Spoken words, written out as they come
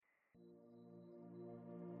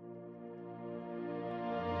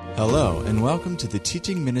Hello, and welcome to the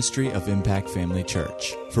teaching ministry of Impact Family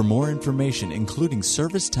Church. For more information, including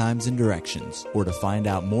service times and directions, or to find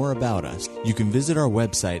out more about us, you can visit our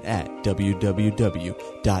website at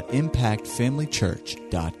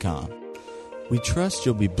www.impactfamilychurch.com. We trust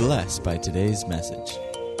you'll be blessed by today's message.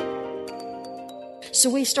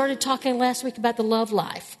 So we started talking last week about the love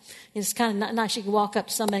life. It's kind of nice. You can walk up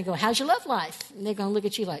to somebody and go, "How's your love life?" And they're going to look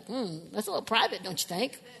at you like, that's a little private, don't you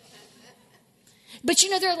think? But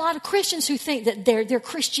there are a lot of Christians who think that their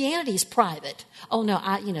Christianity is private. Oh no,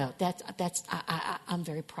 I'm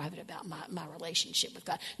very private about my relationship with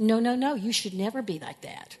God. No, you should never be like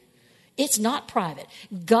that. It's not private.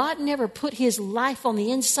 God never put His life on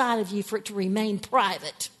the inside of you for it to remain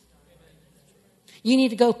private. You need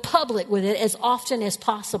to go public with it as often as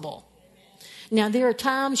possible. Now, there are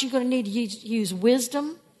times you're going to need to use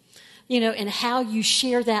wisdom, in how you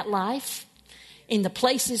share that life. In the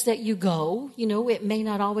places that you go, it may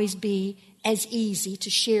not always be as easy to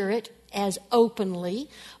share it as openly,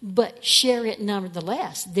 but share it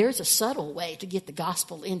nonetheless. There's a subtle way to get the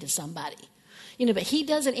gospel into somebody. But He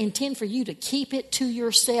doesn't intend for you to keep it to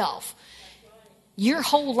yourself. Your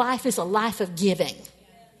whole life is a life of giving.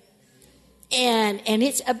 And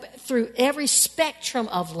it's through every spectrum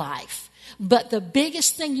of life. But the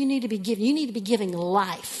biggest thing you need to be giving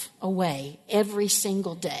life away every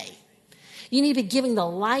single day. You need to be giving the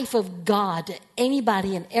life of God to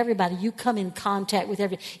anybody and everybody you come in contact with.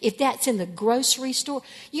 If that's in the grocery store,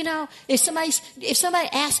 if somebody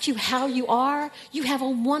asks you how you are, you have a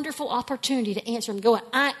wonderful opportunity to answer them. Go,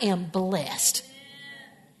 "I am blessed."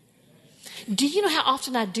 Do you know how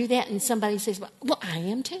often I do that and somebody says, "Well, I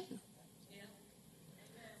am too."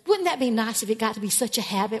 Wouldn't that be nice if it got to be such a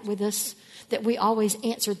habit with us that we always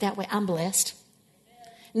answered that way? "I'm blessed."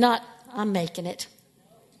 Not, "I'm making it."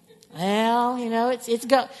 Well, it's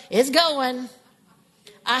going.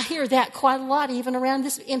 I hear that quite a lot, even around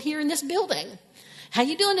here in this building. "How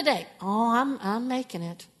you doing today?" "Oh, I'm making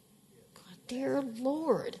it." God, dear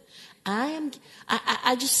Lord,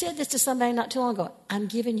 I just said this to somebody not too long ago. I'm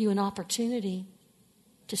giving you an opportunity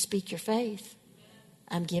to speak your faith.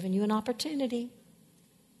 I'm giving you an opportunity.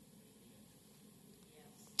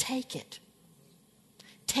 Take it.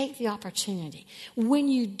 Take the opportunity. When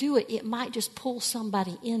you do it, it might just pull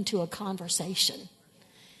somebody into a conversation.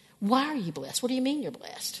 "Why are you blessed?" "What do you mean you're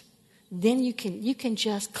blessed?" Then you can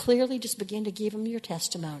just clearly just begin to give them your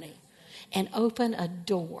testimony and open a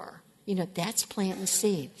door. That's planting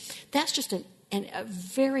seed. That's just a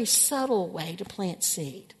very subtle way to plant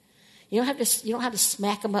seed. You don't have to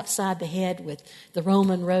smack them upside the head with the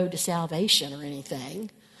Roman road to salvation or anything.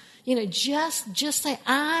 Just say,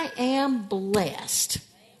 "I am blessed."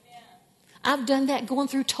 I've done that going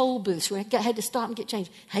through toll booths where I had to stop and get change.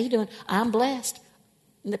 "How you doing?" "I'm blessed."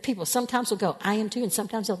 And the people sometimes will go, "I am too," and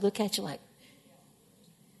sometimes they'll look at you like,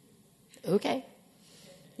 "Okay."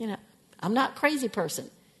 I'm not a crazy person.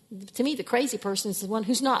 To me, the crazy person is the one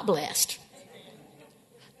who's not blessed.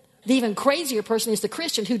 The even crazier person is the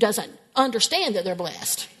Christian who doesn't understand that they're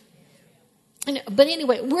blessed. But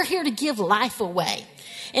anyway, we're here to give life away.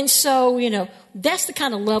 And so, that's the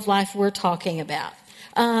kind of love life we're talking about.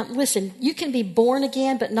 Listen, you can be born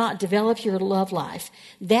again but not develop your love life.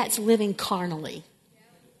 That's living carnally.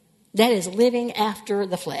 That is living after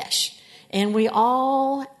the flesh. And we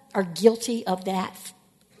all are guilty of that,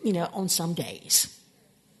 on some days.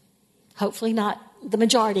 Hopefully not the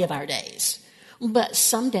majority of our days. But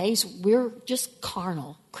some days we're just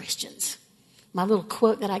carnal Christians. My little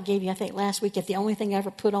quote that I gave you, I think last week, if the only thing I ever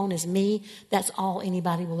put on is me, that's all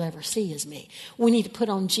anybody will ever see is me. We need to put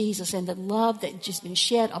on Jesus and the love that just been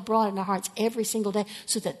shed abroad in our hearts every single day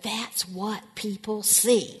so that that's what people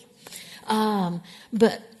see.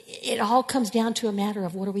 But it all comes down to a matter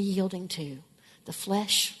of what are we yielding to, the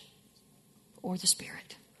flesh or the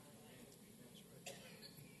spirit.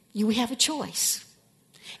 We have a choice.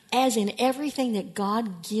 As in everything that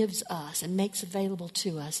God gives us and makes available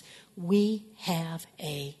to us, we have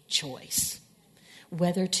a choice.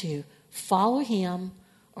 Whether to follow Him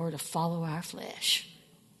or to follow our flesh.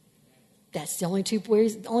 That's the only two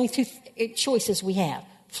choices we have.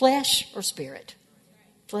 Flesh or spirit.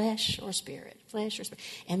 Flesh or spirit. Flesh or spirit.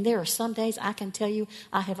 And there are some days I can tell you,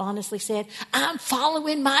 I have honestly said, "I'm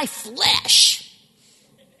following my flesh."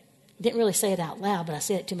 Didn't really say it out loud, but I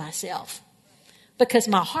said it to myself. Because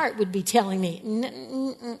my heart would be telling me,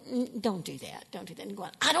 "Don't do that. Don't do that." And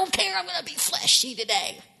going, "I don't care. I'm going to be fleshy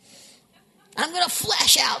today. I'm going to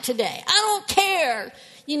flesh out today. I don't care."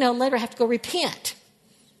 Later I have to go repent.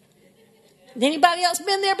 Has anybody else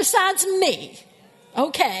been there besides me?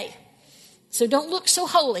 Okay. So don't look so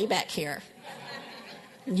holy back here.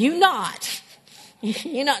 You not.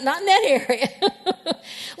 Not in that area.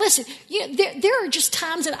 Listen, there are just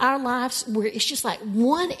times in our lives where it's just like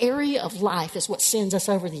one area of life is what sends us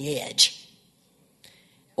over the edge.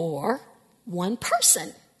 Or one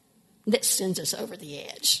person that sends us over the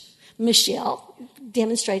edge. Michelle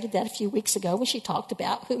demonstrated that a few weeks ago when she talked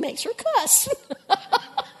about who makes her cuss.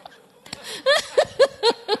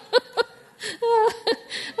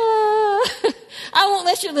 I won't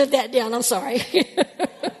let you live that down. I'm sorry.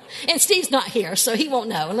 And Steve's not here, so he won't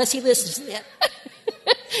know unless he listens to it.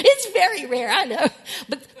 It's very rare, I know.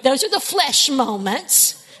 But those are the flesh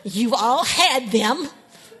moments. You've all had them.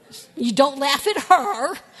 You don't laugh at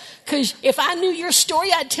her, because if I knew your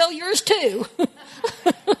story, I'd tell yours too.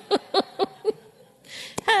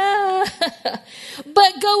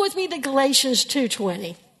 But go with me to Galatians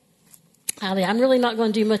 2:20. I'm really not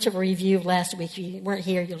going to do much of a review of last week. If you weren't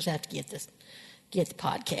here, you'll just have to get the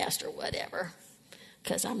podcast or whatever,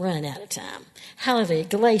 because I'm running out of time. Hallelujah.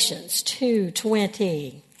 Galatians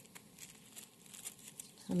 2:20.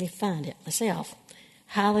 Let me find it myself.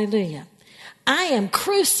 Hallelujah. I am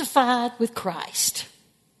crucified with Christ.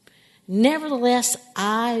 Nevertheless,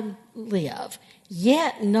 I live.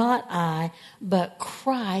 Yet not I, but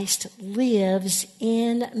Christ lives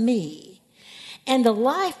in me. And the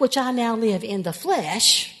life which I now live in the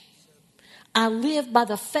flesh, I live by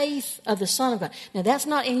the faith of the Son of God. Now, that's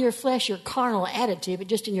not in your flesh, your carnal attitude, but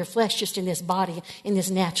just in your flesh, just in this body, in this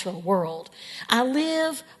natural world. I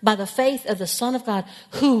live by the faith of the Son of God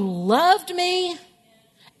who loved me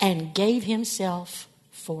and gave himself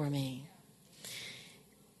for me.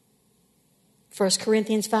 1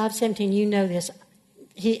 Corinthians 5:17, you know this.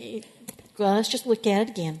 Well, let's just look at it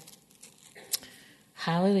again.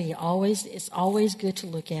 Hallelujah. It's always good to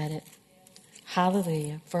look at it.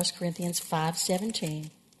 Hallelujah. 1 Corinthians 5:17.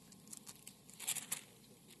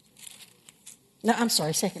 No, I'm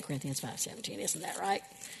sorry, 2 Corinthians 5:17. Isn't that right?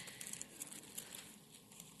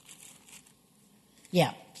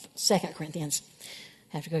 Yeah, 2 Corinthians.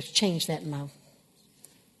 I have to go change that in my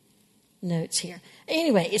notes here.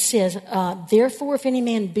 Anyway, it says, therefore, if any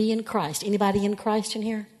man be in Christ. Anybody in Christ in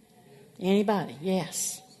here? Anybody?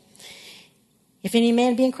 Yes. If any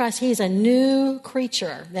man be in Christ, he is a new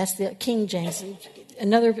creature. That's the King James.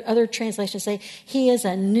 Other translations say he is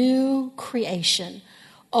a new creation.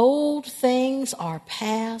 Old things are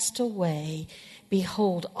passed away.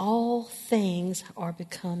 Behold, all things are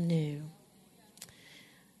become new.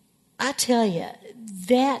 I tell you,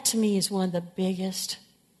 that to me is one of the biggest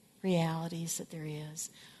realities that there is.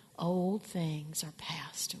 Old things are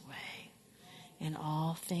passed away, and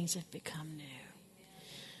all things have become new.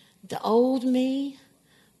 The old me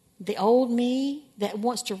that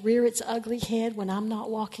wants to rear its ugly head when I'm not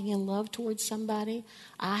walking in love towards somebody,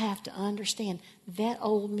 I have to understand that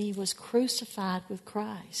old me was crucified with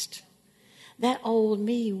Christ. That old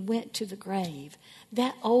me went to the grave.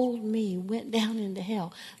 That old me went down into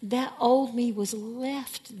hell. That old me was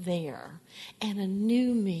left there, and a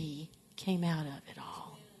new me came out of it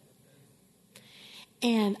all.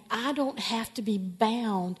 And I don't have to be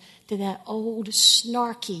bound to that old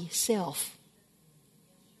snarky self.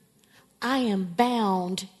 I am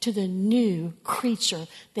bound to the new creature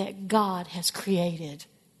that God has created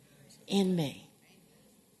in me.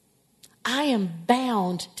 I am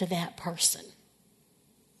bound to that person.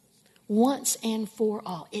 Once and for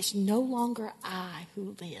all. It's no longer I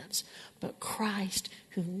who lives, but Christ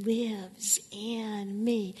who lives in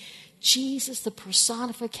me. Jesus, the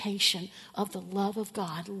personification of the love of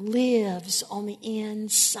God, lives on the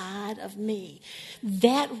inside of me.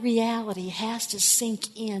 That reality has to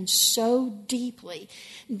sink in so deeply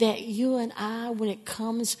that you and I, when it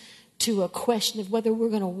comes to a question of whether we're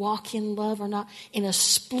going to walk in love or not, in a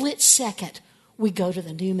split second, we go to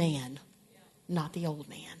the new man, not the old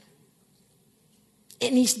man.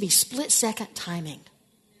 It needs to be split-second timing.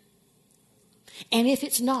 And if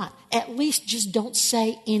it's not, at least just don't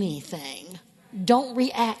say anything. Don't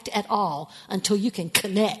react at all until you can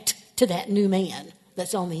connect to that new man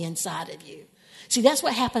that's on the inside of you. See, that's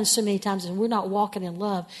what happens so many times, and we're not walking in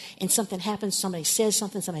love, and something happens, somebody says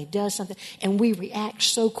something, somebody does something, and we react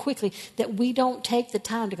so quickly that we don't take the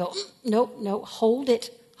time to go, nope, hold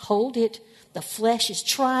it. The flesh is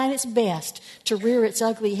trying its best to rear its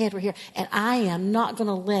ugly head right here, and I am not going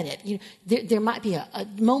to let it. There might be a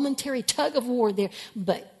momentary tug of war there,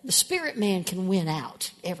 but the spirit man can win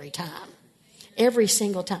out every time, every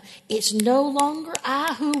single time. It's no longer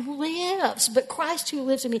I who lives, but Christ who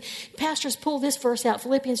lives in me. Pastors pull this verse out,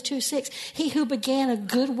 Philippians 2:6. He who began a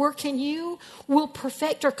good work in you will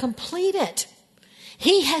perfect or complete it.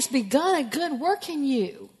 He has begun a good work in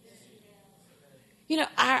you. You know,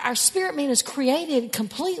 our spirit man is created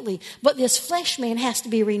completely, but this flesh man has to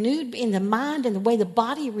be renewed in the mind and the way the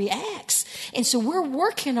body reacts. And so we're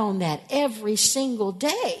working on that every single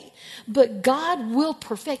day. But God will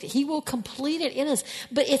perfect it. He will complete it in us.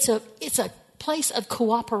 But it's a place of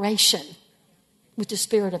cooperation with the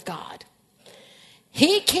Spirit of God.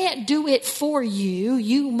 He can't do it for you.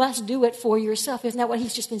 You must do it for yourself. Isn't that what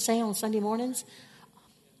he's just been saying on Sunday mornings?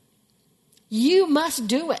 You must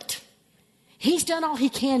do it. He's done all he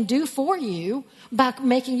can do for you by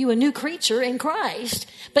making you a new creature in Christ.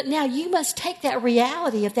 But now you must take that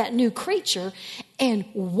reality of that new creature and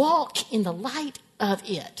walk in the light of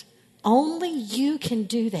it. Only you can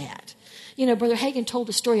do that. You know, Brother Hagin told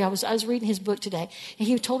a story. I was reading his book today, and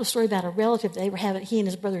he told a story about a relative he and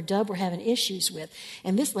his brother Dub were having issues with.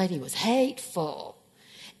 And this lady was hateful.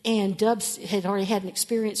 And Dub had already had an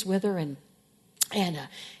experience with her, and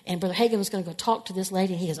Brother Hagin was going to go talk to this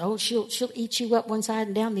lady, and he goes, oh, she'll eat you up one side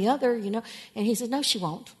and down the other, you know. And he says, no, she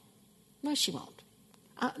won't. No, she won't.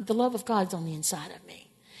 The love of God's on the inside of me.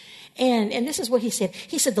 And this is what he said.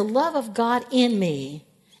 He said, the love of God in me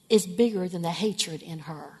is bigger than the hatred in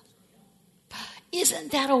her.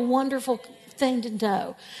 Isn't that a wonderful thing to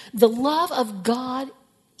know? The love of God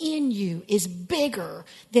in you is bigger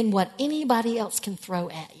than what anybody else can throw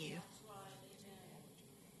at you.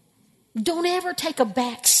 Don't ever take a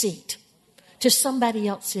back seat to somebody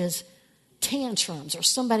else's tantrums or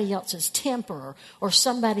somebody else's temper or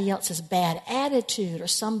somebody else's bad attitude or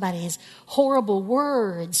somebody's horrible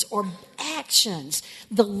words or actions.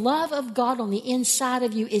 The love of God on the inside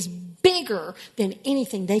of you is bigger than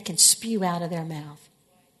anything they can spew out of their mouth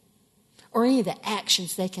or any of the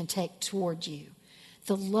actions they can take toward you.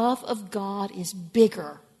 The love of God is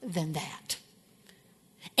bigger than that.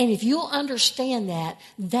 And if you'll understand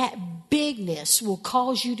that bigness will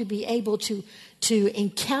cause you to be able to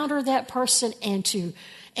encounter that person and to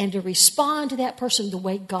respond to that person the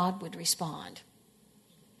way God would respond.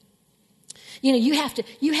 You know, you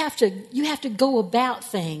have to go about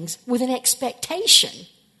things with an expectation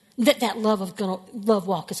that love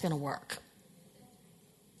walk is going to work.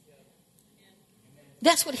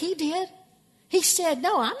 That's what he did. He said,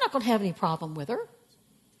 no, I'm not going to have any problem with her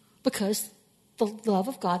because the love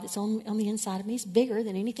of God that's on the inside of me is bigger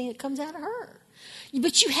than anything that comes out of her.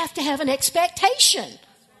 But you have to have an expectation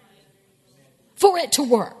for it to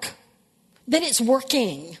work, that it's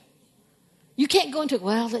working. You can't go into it,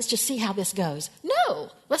 well, let's just see how this goes. No,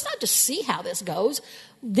 let's not just see how this goes.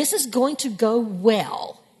 This is going to go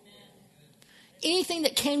well. Anything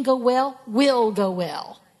that can go well will go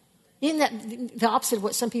well. Isn't that the opposite of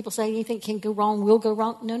what some people say? Anything that can go wrong will go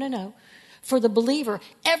wrong? No. For the believer,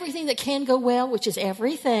 everything that can go well, which is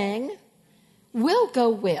everything, will go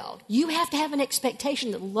well. You have to have an expectation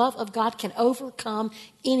that the love of God can overcome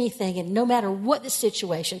anything. And no matter what the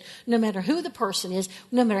situation, no matter who the person is,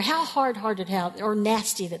 no matter how hard-hearted or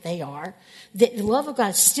nasty that they are, the love of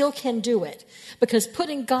God still can do it. Because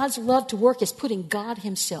putting God's love to work is putting God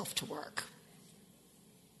himself to work.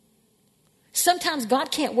 Sometimes God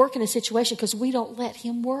can't work in a situation because we don't let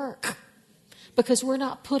him work. Because we're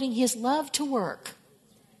not putting his love to work.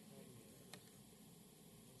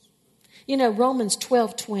 You know, Romans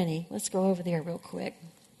 12:20. Let's go over there real quick.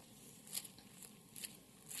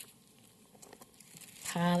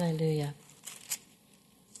 Hallelujah.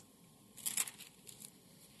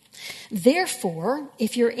 Therefore,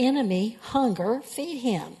 if your enemy hunger, feed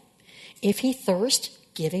him. If he thirst,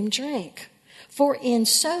 give him drink. For in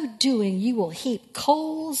so doing, you will heap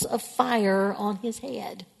coals of fire on his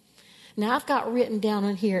head. Now, I've got written down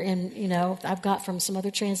on here, and, you know, I've got from some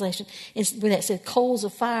other translation, where that said coals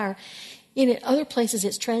of fire. In other places,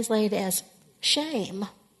 it's translated as shame.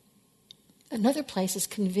 Another place is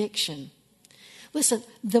conviction. Listen,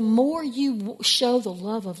 the more you show the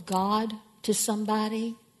love of God to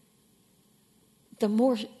somebody, the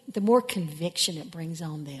more conviction it brings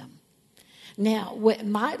on them. Now, what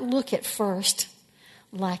might look at first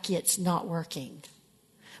like it's not working,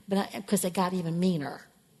 but because they got even meaner.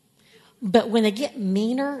 But when they get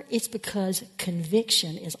meaner, it's because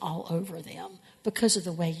conviction is all over them because of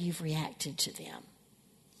the way you've reacted to them.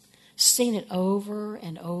 Seen it over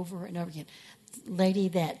and over and over again. Lady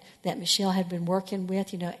that Michelle had been working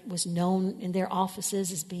with, you know, was known in their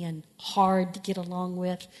offices as being hard to get along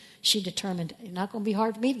with. She determined it's not going to be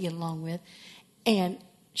hard for me to get along with. And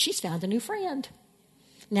she's found a new friend.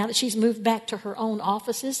 Now that she's moved back to her own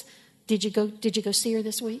offices, did you go see her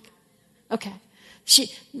this week? Okay.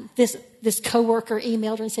 This coworker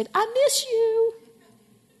emailed her and said, I miss you.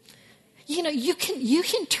 You know, you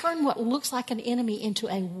can turn what looks like an enemy into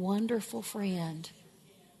a wonderful friend.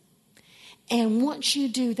 And once you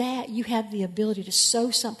do that, you have the ability to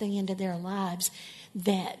sow something into their lives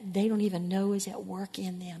that they don't even know is at work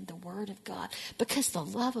in them, the Word of God, because the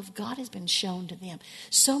love of God has been shown to them.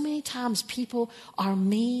 So many times people are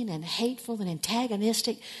mean and hateful and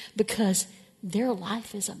antagonistic because their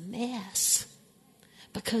life is a mess.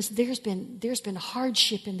 Because there's been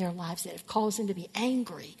hardship in their lives that have caused them to be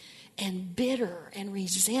angry and bitter and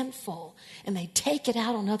resentful, and they take it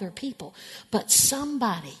out on other people. But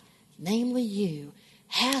somebody, namely you,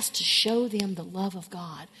 has to show them the love of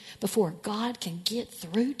God before God can get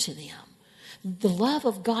through to them. The love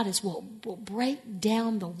of God is what will break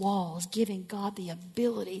down the walls, giving God the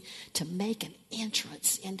ability to make an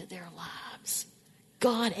entrance into their lives.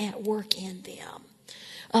 God at work in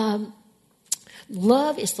them.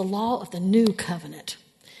 Love is the law of the new covenant.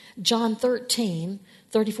 John 13,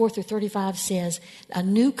 34 through 35 says, a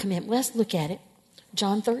new commandment. Let's look at it.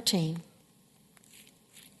 John 13.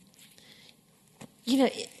 You know,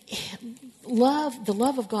 the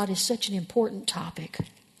love of God is such an important topic.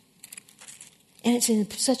 And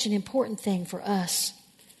it's such an important thing for us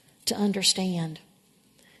to understand.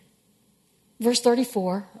 Verse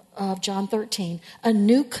 34 of John 13, a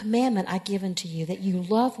new commandment I give unto you, that you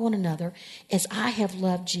love one another as I have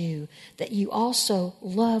loved you, that you also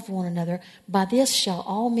love one another. By this shall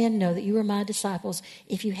all men know that you are my disciples,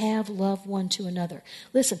 if you have love one to another.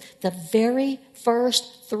 Listen, the very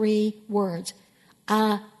first three words,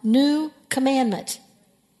 a new commandment.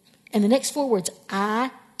 And the next four words,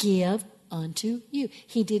 I give unto you.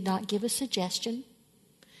 He did not give a suggestion.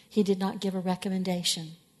 He did not give a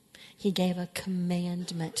recommendation. He gave a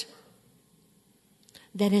commandment.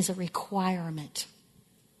 That is a requirement.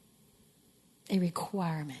 A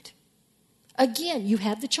requirement. Again, you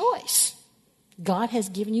have the choice. God has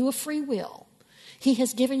given you a free will. He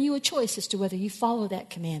has given you a choice as to whether you follow that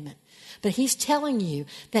commandment. But He's telling you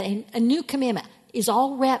that a new commandment is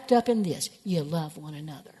all wrapped up in this. You love one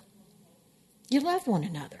another. You love one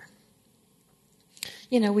another.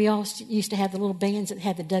 You know, we all used to have the little bands that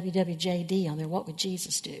had the WWJD on there. What would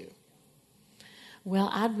Jesus do?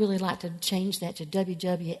 Well, I'd really like to change that to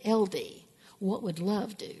WWLD. What would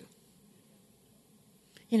love do?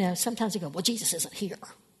 You know, sometimes they go, well, Jesus isn't here.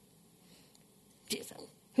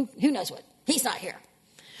 Who knows what? He's not here.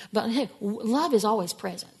 But hey, love is always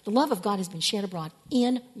present. The love of God has been shed abroad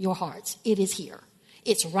in your hearts. It is here.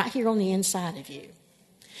 It's right here on the inside of you.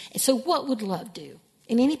 And so what would love do?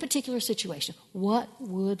 In any particular situation, what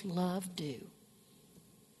would love do?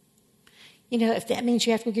 You know, if that means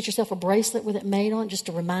you have to go get yourself a bracelet with it made on just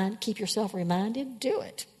to keep yourself reminded, do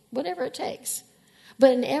it. Whatever it takes.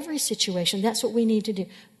 But in every situation, that's what we need to do.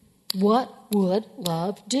 What would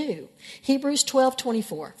love do? Hebrews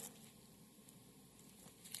 12:24.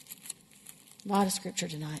 A lot of scripture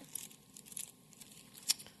tonight.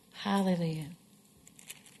 Hallelujah.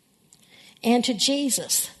 And to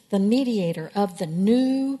Jesus, the mediator of the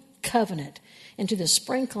new covenant, and to the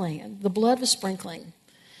sprinkling, the blood of sprinkling,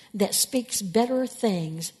 that speaks better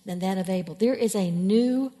things than that of Abel. There is a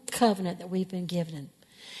new covenant that we've been given.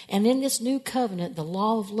 And in this new covenant, the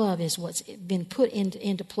law of love is what's been put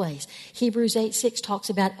into place. Hebrews 8:6 talks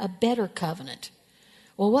about a better covenant.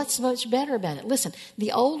 Well, what's much better about it? Listen,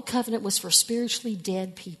 the old covenant was for spiritually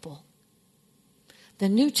dead people. The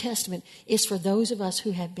New Testament is for those of us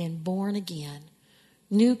who have been born again,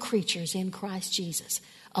 new creatures in Christ Jesus,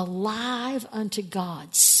 alive unto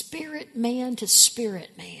God, spirit man to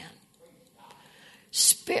spirit man.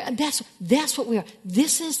 Spirit, that's what we are.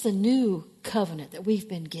 This is the new covenant that we've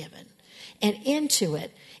been given. And into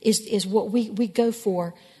it is what we go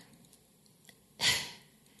for.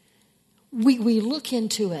 We look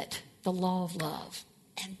into it, the law of love.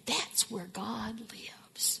 And that's where God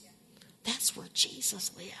lives. That's where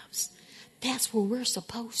Jesus lives. That's where we're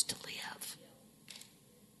supposed to live.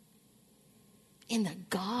 In the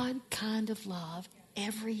God kind of love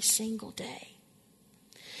every single day.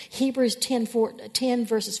 Hebrews 10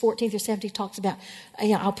 verses 14 through 17 talks about,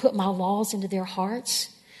 I'll put my laws into their hearts.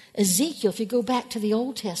 Ezekiel, if you go back to the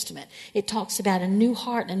Old Testament, it talks about a new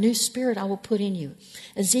heart and a new spirit I will put in you.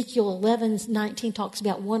 Ezekiel 11:19 talks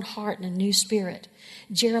about one heart and a new spirit.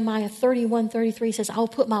 Jeremiah 31:33 says, I will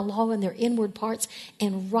put my law in their inward parts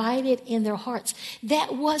and write it in their hearts.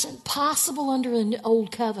 That wasn't possible under an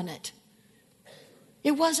old covenant.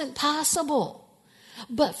 It wasn't possible.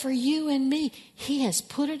 But for you and me, He has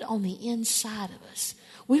put it on the inside of us.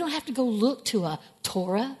 We don't have to go look to a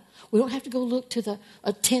Torah. We don't have to go look to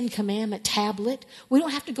a Ten Commandment tablet. We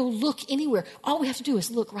don't have to go look anywhere. All we have to do is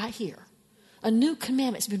look right here. A new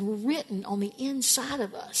commandment's been written on the inside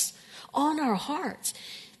of us, on our hearts.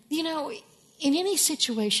 You know, in any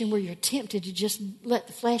situation where you're tempted to just let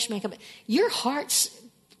the flesh make up, your heart's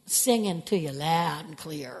singing to you loud and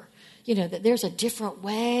clear. That there's a different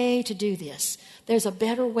way to do this. There's a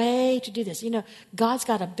better way to do this. God's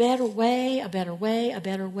got a better way, a better way, a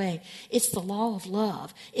better way. It's the law of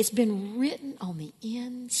love. It's been written on the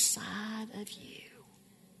inside of you.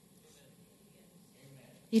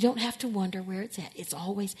 You don't have to wonder where it's at. It's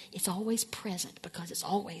always present because it's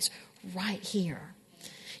always right here.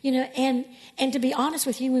 And to be honest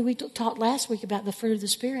with you, when we talked last week about the fruit of the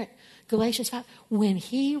Spirit, Galatians 5, when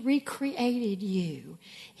He recreated you,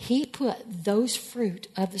 He put those fruit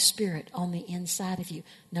of the Spirit on the inside of you.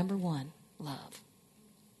 Number one, love.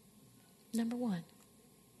 Number one.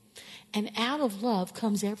 And out of love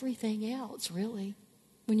comes everything else, really,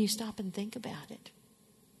 when you stop and think about it.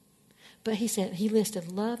 But He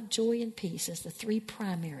listed love, joy, and peace as the three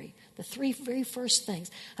very first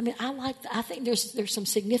things. I think there's some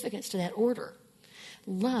significance to that order.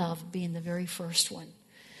 Love being the very first one.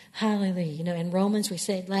 Hallelujah. In Romans, we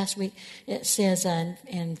said last week, it says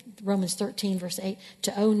in Romans 13, verse 8,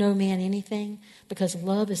 to owe no man anything because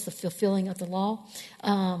love is the fulfilling of the law.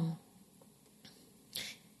 I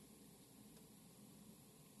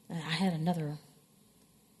had another.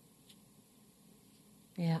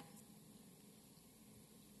 Yeah.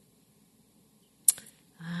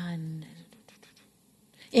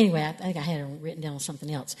 Anyway, I think I had it written down on something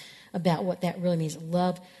else about what that really means.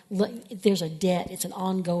 Love, there's a debt. It's an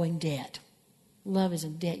ongoing debt. Love is a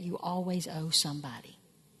debt you always owe somebody.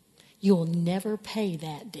 You'll never pay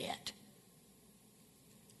that debt.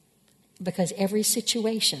 Because every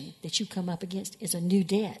situation that you come up against is a new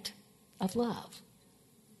debt of love.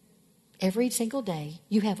 Every single day,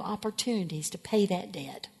 you have opportunities to pay that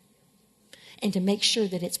debt and to make sure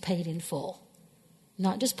that it's paid in full.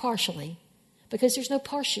 Not just partially, because there's no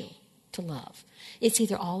partial to love. It's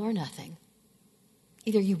either all or nothing.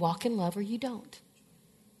 Either you walk in love or you don't.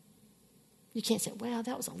 You can't say, well,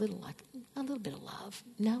 that was a little bit of love.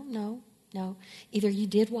 No. Either you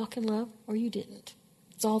did walk in love or you didn't.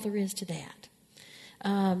 That's all there is to that.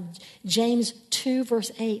 James 2, verse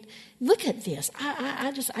 8. Look at this.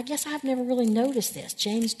 I guess I've never really noticed this.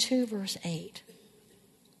 James 2, verse 8.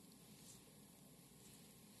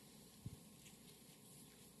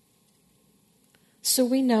 So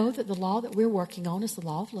we know that the law that we're working on is the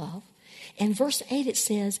law of love. And verse 8 it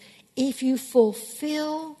says, if you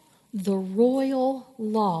fulfill the royal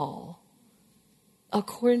law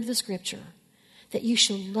according to the Scripture, that you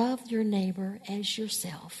shall love your neighbor as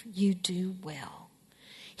yourself, you do well.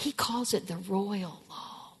 He calls it the royal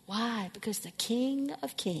law. Why? Because the King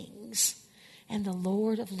of Kings and the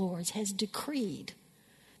Lord of Lords has decreed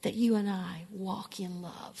that you and I walk in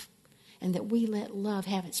love. And that we let love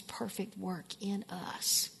have its perfect work in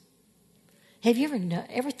us. Have you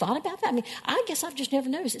ever thought about that? I guess I've just never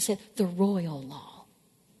noticed. It said the royal law.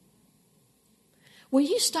 When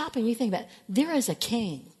you stop and you think about it, there is a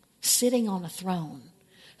king sitting on a throne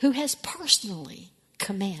who has personally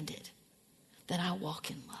commanded that I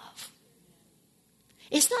walk in love.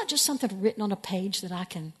 It's not just something written on a page that I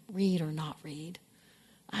can read or not read.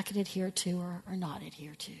 I can adhere to or not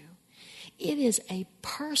adhere to. It is a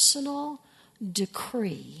personal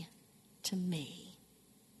decree to me.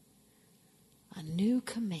 A new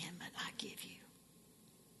commandment I give you.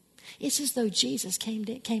 It's as though Jesus came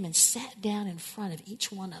and sat down in front of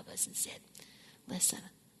each one of us and said, listen,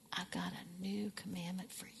 I've got a new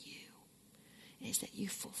commandment for you. It is that you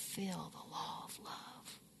fulfill the law of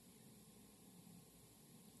love.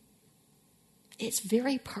 It's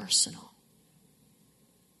very personal.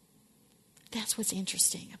 That's what's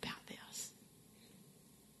interesting about this.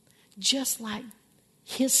 Just like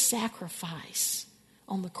His sacrifice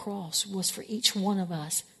on the cross was for each one of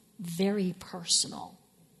us very personal.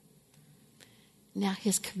 Now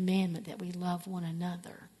His commandment that we love one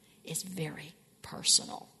another is very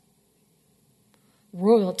personal.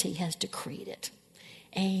 Royalty has decreed it.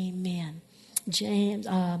 Amen.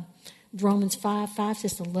 Romans 5:5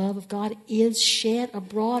 says the love of God is shed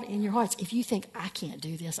abroad in your hearts. If you think, I can't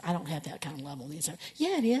do this, I don't have that kind of love on the inside.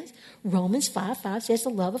 Yeah, it is. Romans 5:5 says the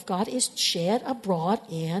love of God is shed abroad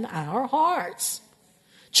in our hearts.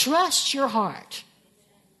 Trust your heart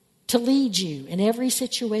to lead you in every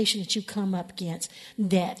situation that you come up against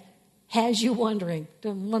that has you wondering,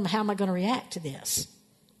 how am I going to react to this?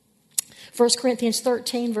 1 Corinthians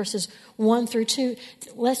 13, verses 1 through 2.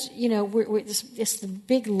 It's the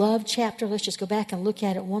big love chapter. Let's just go back and look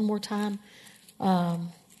at it one more time.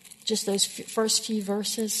 Just those first few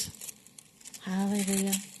verses.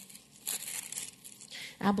 Hallelujah.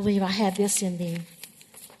 I believe I had this in the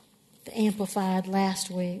Amplified last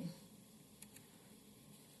week.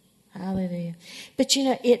 Hallelujah. But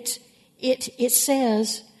it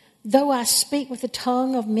says, though I speak with the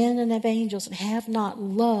tongue of men and of angels and have not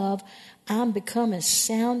love, I'm become a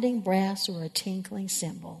sounding brass or a tinkling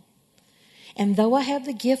cymbal. And though I have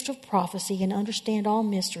the gift of prophecy and understand all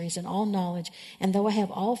mysteries and all knowledge, and though I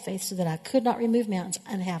have all faith so that I could not remove mountains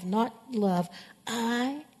and have not love,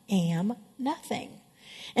 I am nothing.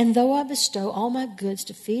 And though I bestow all my goods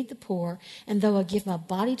to feed the poor, and though I give my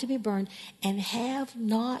body to be burned, and have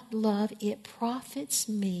not love, it profits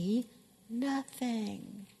me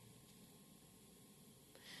nothing.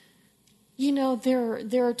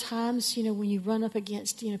 There are times, when you run up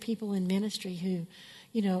against, people in ministry who,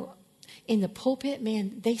 in the pulpit,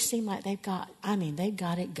 man, they seem like they've got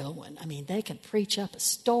it going. They can preach up a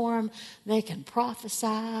storm, they can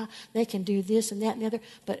prophesy, they can do this and that and the other.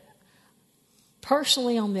 But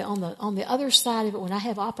personally, on the other side of it, when I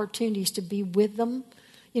have opportunities to be with them,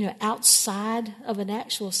 outside of an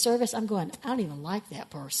actual service, I'm going, I don't even like that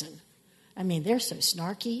person. They're so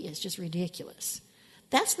snarky, it's just ridiculous.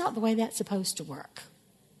 That's not the way that's supposed to work.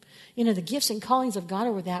 The gifts and callings of God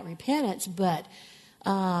are without repentance, but,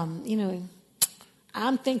 I'm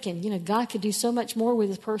thinking, God could do so much more with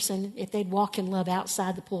this person if they'd walk in love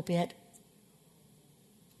outside the pulpit.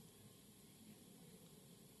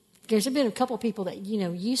 There's been a couple of people that,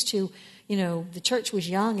 used to, the church was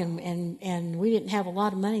young and we didn't have a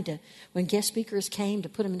lot of money when guest speakers came, to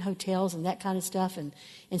put them in hotels and that kind of stuff. And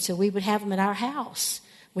so we would have them at our house.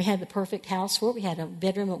 We had the perfect house for it. We had a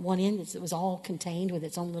bedroom at one end that was all contained with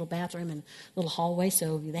its own little bathroom and little hallway.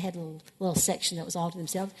 So they had a little section that was all to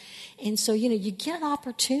themselves. And so, you get an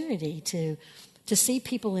opportunity to see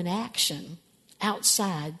people in action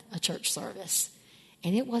outside a church service.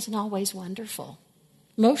 And it wasn't always wonderful.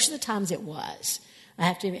 Most of the times it was, I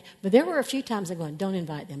have to admit. But there were a few times I'm going, don't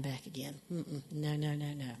invite them back again. No.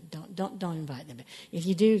 Don't invite them back. If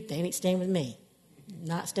you do, they ain't staying with me.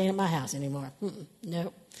 Not staying at my house anymore.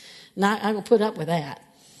 No. Not, I'm going to put up with that.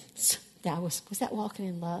 Was that walking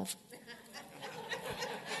in love?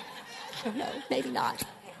 I don't know. Maybe not.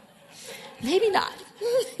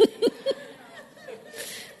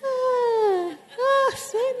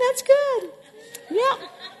 See, that's good. Yep.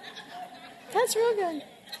 That's real good.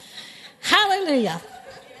 Hallelujah.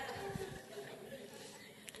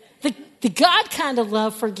 The God kind of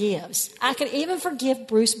love forgives. I can even forgive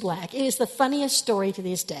Bruce Black. It is the funniest story to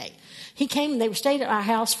this day. He came and they stayed at our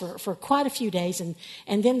house for quite a few days, and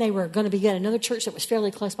then they were going to be at another church that was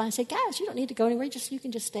fairly close by. I said, guys, you don't need to go anywhere. You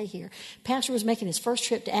can just stay here. Pastor was making his first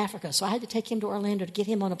trip to Africa, so I had to take him to Orlando to get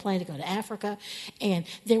him on a plane to go to Africa. And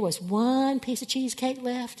there was one piece of cheesecake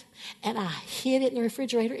left, and I hid it in the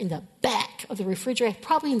refrigerator, in the back of the refrigerator,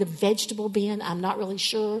 probably in the vegetable bin. I'm not really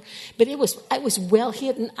sure, but it was well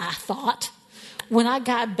hidden, I thought. When I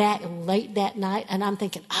got back late that night, and I'm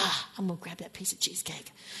thinking, I'm going to grab that piece of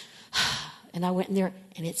cheesecake. And I went in there,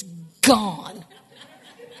 and it's gone.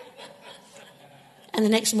 And the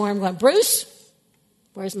next morning, I'm going, Bruce,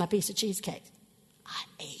 where's my piece of cheesecake? I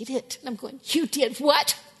ate it. And I'm going, you did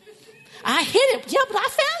what? I hid it. Yeah, but I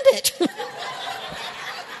found it.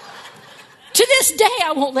 To this day,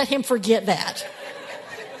 I won't let him forget that.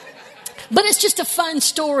 But it's just a fun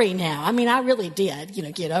story now. I really did,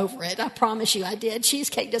 get over it. I promise you I did.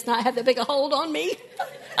 Cheesecake does not have that big a hold on me,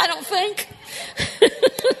 I don't think.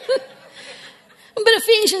 But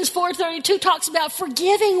Ephesians 4:32 talks about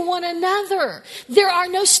forgiving one another. There are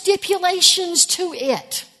no stipulations to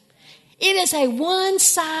it. It is a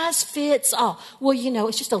one-size-fits-all. Well,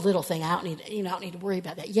 it's just a little thing. I don't need to worry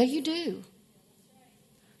about that. Yeah, you do.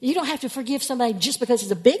 You don't have to forgive somebody just because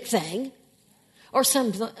it's a big thing or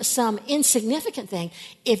some insignificant thing.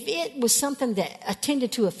 If it was something that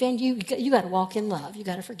tended to offend you, you got to walk in love. You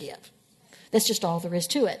got to forgive. That's just all there is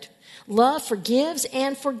to it. Love forgives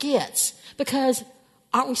and forgets. Because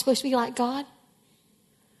aren't we supposed to be like God?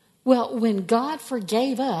 Well, when God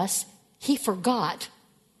forgave us, He forgot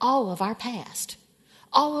all of our past,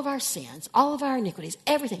 all of our sins, all of our iniquities,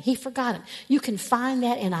 everything. He forgot them. You can find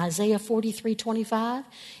that in Isaiah 43:25,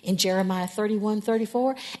 in Jeremiah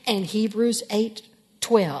 31:34, and Hebrews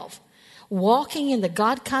 8:12. Walking in the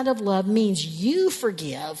God kind of love means you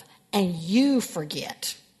forgive and you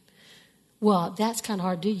forget. Well, that's kind of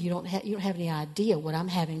hard to do. You don't have any idea what I'm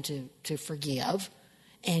having to forgive,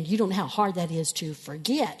 and you don't know how hard that is to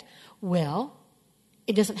forget. Well,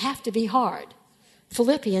 it doesn't have to be hard.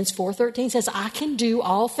 Philippians 4:13 says, I can do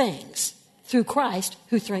all things through Christ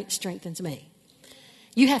who strengthens me.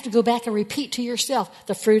 You have to go back and repeat to yourself,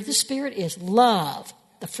 the fruit of the Spirit is love.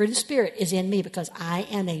 The fruit of the Spirit is in me because I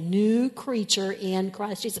am a new creature in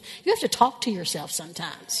Christ Jesus. You have to talk to yourself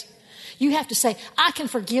sometimes. You have to say, I can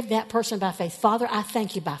forgive that person by faith. Father, I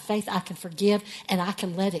thank you by faith. I can forgive and I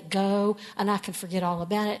can let it go and I can forget all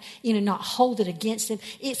about it. Not hold it against them.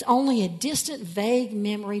 It's only a distant, vague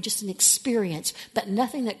memory, just an experience, but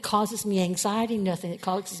nothing that causes me anxiety, nothing that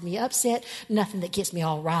causes me upset, nothing that gets me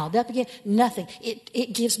all riled up again, nothing.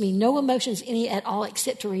 It gives me no emotions any at all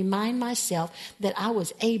except to remind myself that I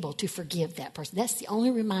was able to forgive that person. That's the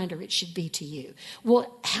only reminder it should be to you.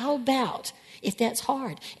 Well, how about if that's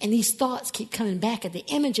hard and these thoughts keep coming back at the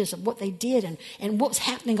images of what they did and what's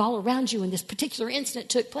happening all around you when this particular incident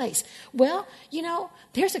took place? Well,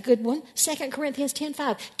 there's a good one. 2 Corinthians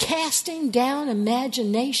 10:5, casting down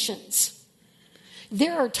imaginations.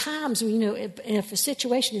 There are times when, if a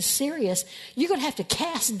situation is serious, you're going to have to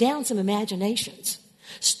cast down some imaginations.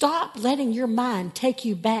 Stop letting your mind take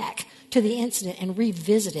you back to the incident and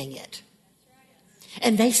revisiting it.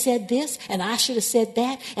 And they said this, and I should have said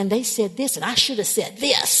that, and they said this, and I should have said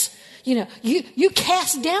this. You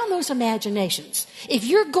cast down those imaginations. If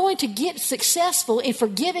you're going to get successful in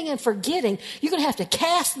forgiving and forgetting, you're going to have to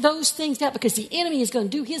cast those things out because the enemy is going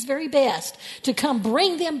to do his very best to come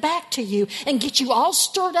bring them back to you and get you all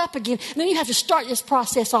stirred up again. And then you have to start this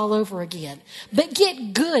process all over again. But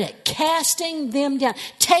get good at casting them down.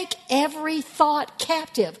 Take every thought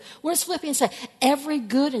captive. What does Philippians say? Every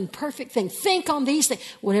good and perfect thing. Think on these things.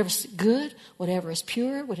 Whatever's good, whatever is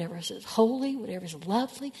pure, whatever is holy, whatever is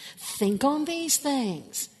lovely. Think on these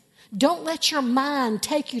things. Don't let your mind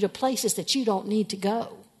take you to places that you don't need to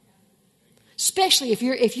go. Especially if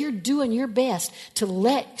you're doing your best to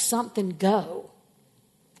let something go.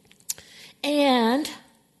 And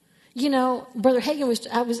Brother Hagin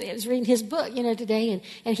I was reading his book, today,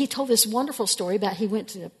 and he told this wonderful story about he went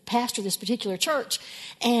to pastor this particular church,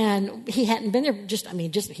 and he hadn't been there just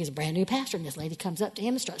he's a brand new pastor, and this lady comes up to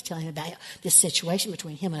him and starts telling him about this situation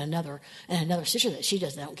between him and another sister that they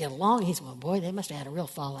don't get along. And he's going, boy, they must have had a real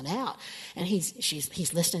falling out. And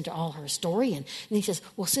he's listening to all her story, and he says,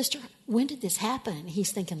 well, sister, when did this happen? And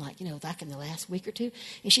he's thinking back in the last week or two,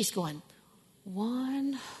 and she's going,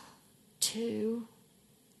 1, 2,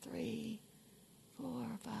 3, 4,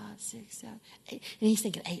 5, 6, 7, 8. And he's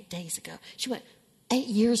thinking 8 days ago. She went, 8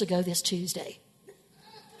 years ago this Tuesday.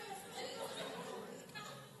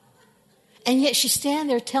 And yet she's standing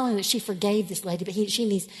there telling that she forgave this lady, but he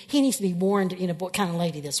needs to be warned, what kind of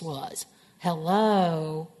lady this was.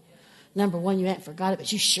 Hello. Number one, you hadn't forgot it,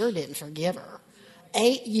 but you sure didn't forgive her.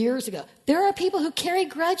 8 years ago. There are people who carry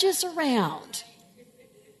grudges around.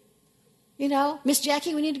 Miss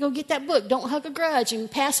Jackie, we need to go get that book. Don't hug a grudge and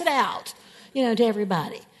pass it out, to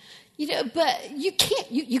everybody. But you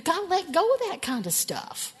can't, you got to let go of that kind of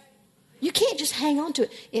stuff. You can't just hang on to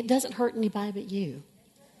it. It doesn't hurt anybody but you.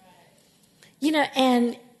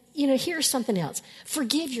 Here's something else.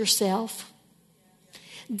 Forgive yourself.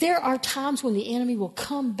 There are times when the enemy will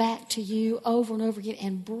come back to you over and over again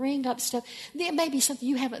and bring up stuff. There may be something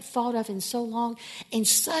you haven't thought of in so long, and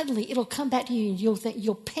suddenly it'll come back to you and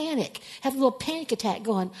you'll panic, have a little panic attack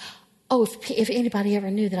going, oh, if anybody ever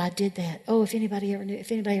knew that I did that. Oh, if anybody ever knew.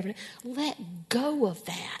 Let go of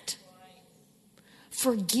that.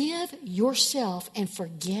 Forgive yourself and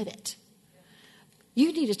forget it.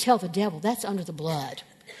 You need to tell the devil that's under the blood.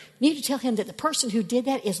 You need to tell him that the person who did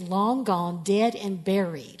that is long gone, dead and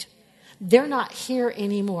buried. They're not here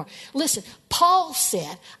anymore. Listen, Paul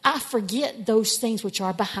said, I forget those things which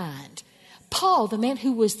are behind. Paul, the man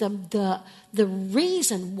who was the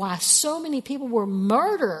reason why so many people were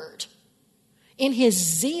murdered in his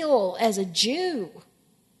zeal as a Jew,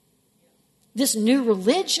 this new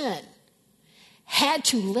religion, had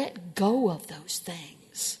to let go of those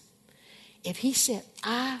things. If he said,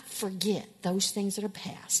 I forget those things that are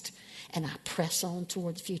past and I press on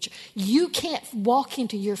toward the future. You can't walk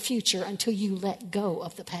into your future until you let go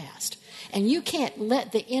of the past. And you can't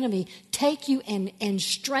let the enemy take you and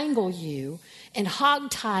strangle you and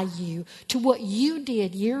hogtie you to what you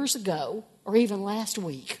did years ago or even last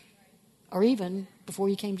week or even before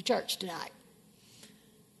you came to church tonight.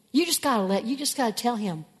 You just got to tell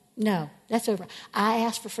him, no, that's over. I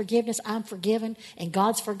asked for forgiveness. I'm forgiven, and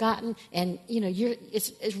God's forgotten. And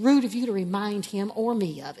it's rude of you to remind him or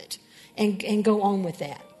me of it, and go on with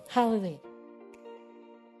that. Hallelujah.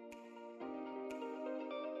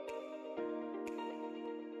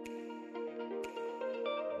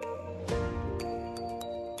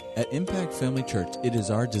 At Impact Family Church, it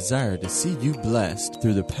is our desire to see you blessed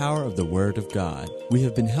through the power of the Word of God. We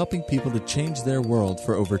have been helping people to change their world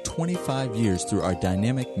for over 25 years through our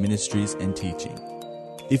dynamic ministries and teaching.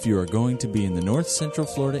 If you are going to be in the North Central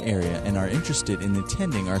Florida area and are interested in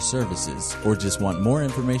attending our services or just want more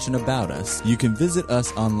information about us, you can visit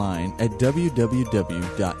us online at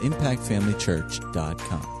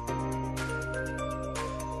www.impactfamilychurch.com.